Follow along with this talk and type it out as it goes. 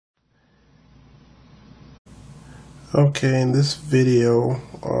Okay, in this video,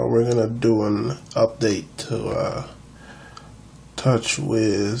 we're gonna do an update to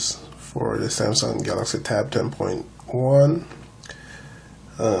TouchWiz for the Samsung Galaxy Tab 10.1.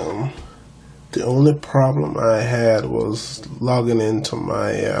 The only problem I had was logging into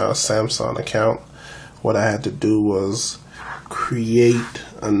my Samsung account. What I had to do was create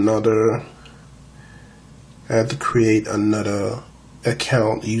another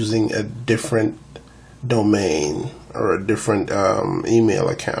account using a different domain or a different email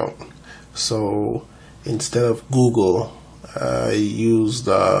account. So instead of Google, I used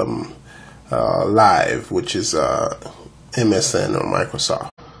Live, which is MSN or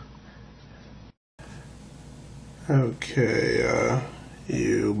Microsoft. Okay,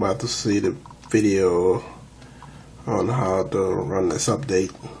 you about to see the video on how to run this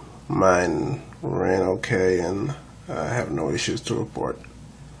update. Mine ran okay and I have no issues to report.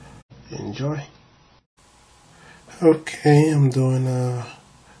 Enjoy. Okay, I'm doing a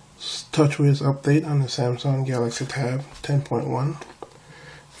TouchWiz update on the Samsung Galaxy Tab 10.1.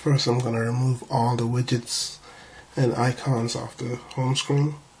 First, I'm going to remove all the widgets and icons off the home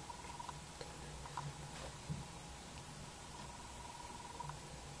screen.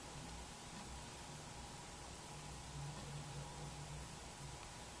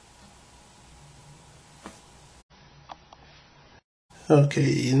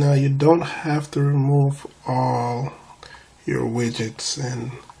 Okay, now you don't have to remove all your widgets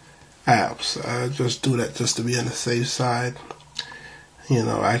and apps. I just do that just to be on the safe side. You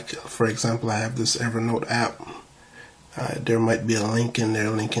know, for example, I have this Evernote app. There might be a link in there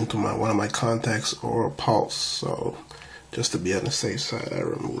linking to one of my contacts or a Pulse. So just to be on the safe side, I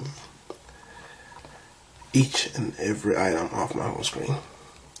remove each and every item off my home screen.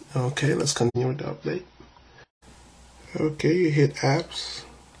 Okay, let's continue with the update. Okay, you hit apps,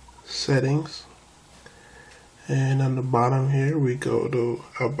 settings, and on the bottom here we go to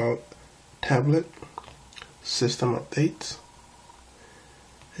about tablet, system updates,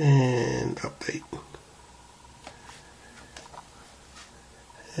 and update.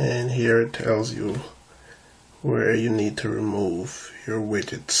 And here it tells you where you need to remove your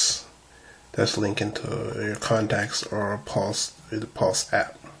widgets that's linking to your contacts or Pulse, the Pulse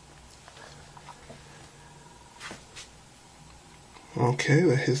app. Okay,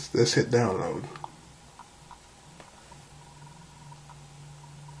 let's hit download.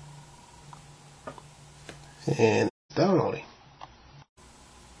 And downloading.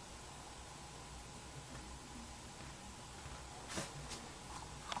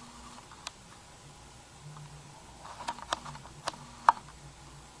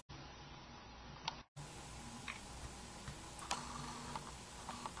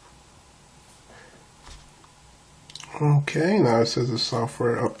 Okay, now it says the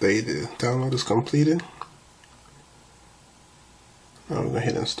software update download is completed. Now we're going to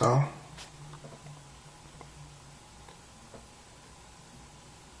hit install.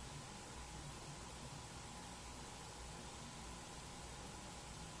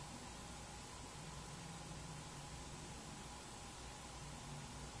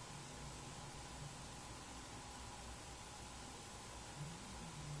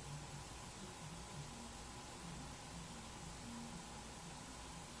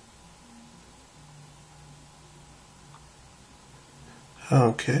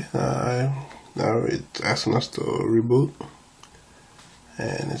 Okay, now it's asking us to reboot,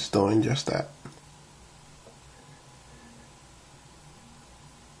 and it's doing just that.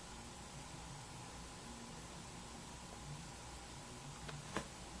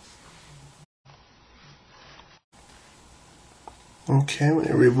 Okay, when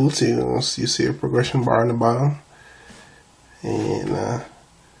it reboots, you see a progression bar on the bottom and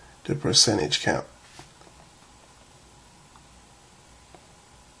the percentage count.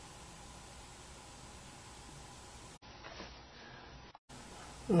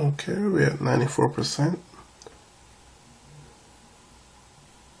 Okay, we're at 94%.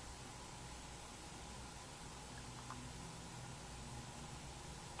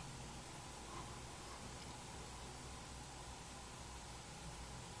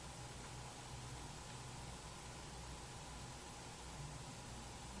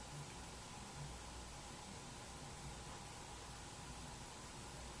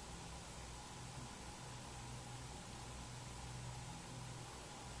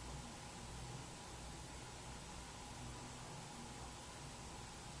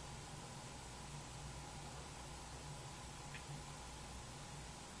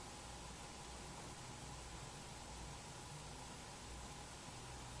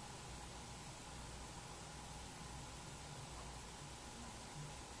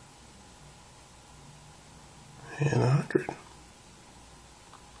 and 100.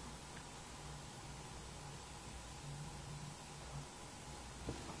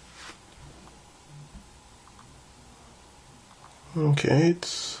 Okay,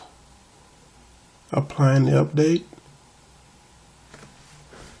 it's applying the update.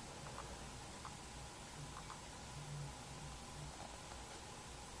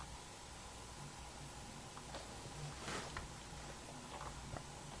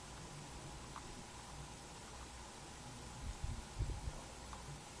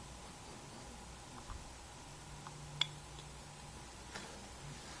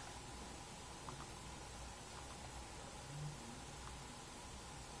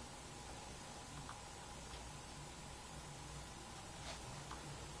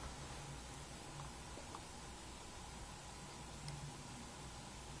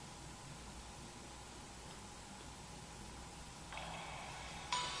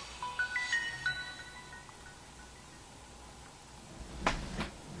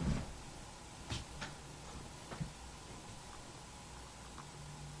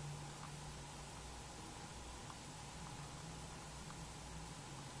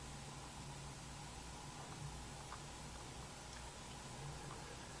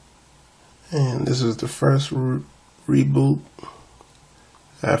 And this is the first reboot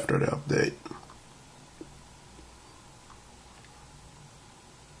after the update.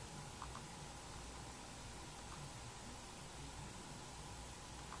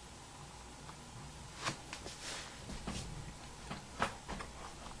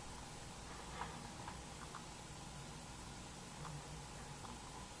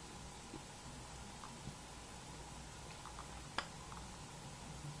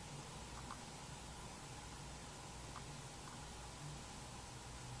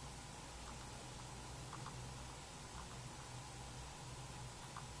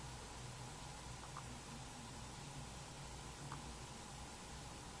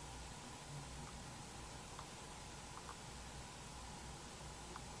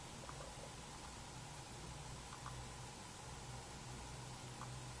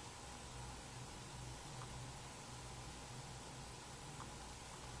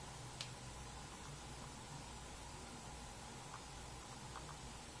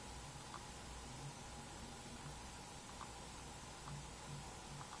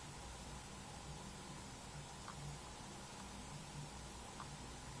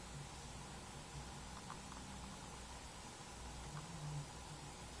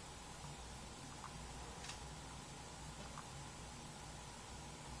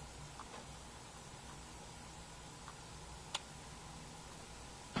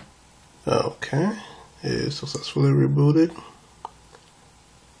 Okay, it's successfully rebooted.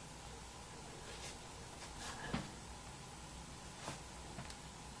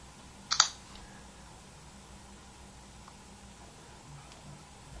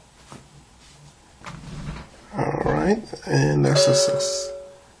 Alright, and that's a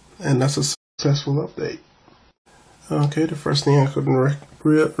successful update. Okay, the first thing I couldn't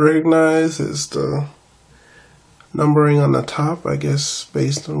recognize is the numbering on the top, I guess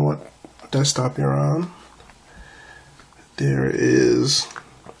based on what desktop you're on. There is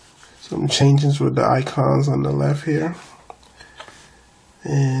some changes with the icons on the left here,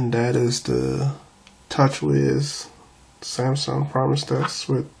 and that is the TouchWiz Samsung promised us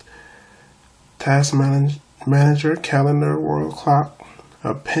with task manager, calendar, world clock,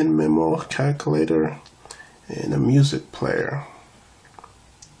 a pen memo calculator, and a music player.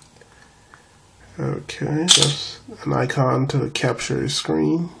 Okay, that's an icon to capture your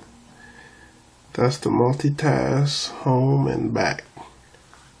screen. That's the multitask, home, and back.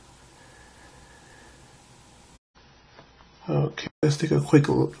 Okay, let's take a quick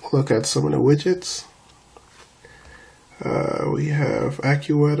look at some of the widgets. We have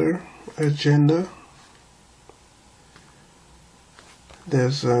AccuWeather, Agenda.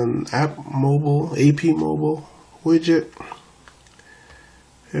 There's an AP Mobile widget.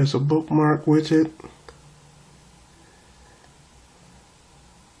 There's a bookmark widget.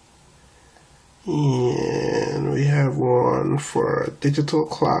 And we have one for a digital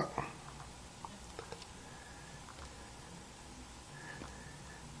clock.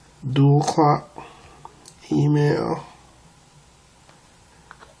 Dual clock, email.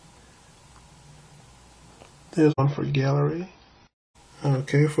 There's one for gallery.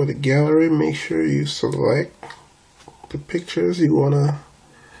 Okay, for the gallery, make sure you select the pictures you want to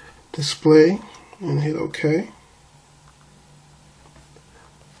display and hit OK.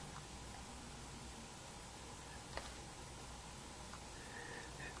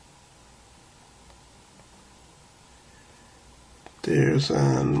 There's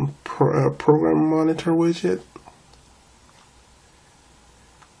a program monitor widget.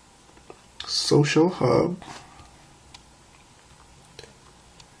 Social Hub,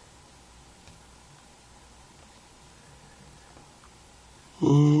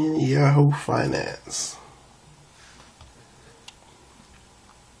 and Yahoo Finance.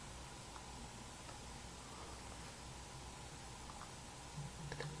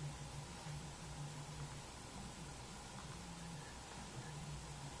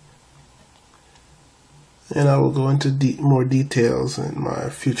 And I will go into more details in my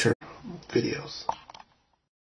future videos.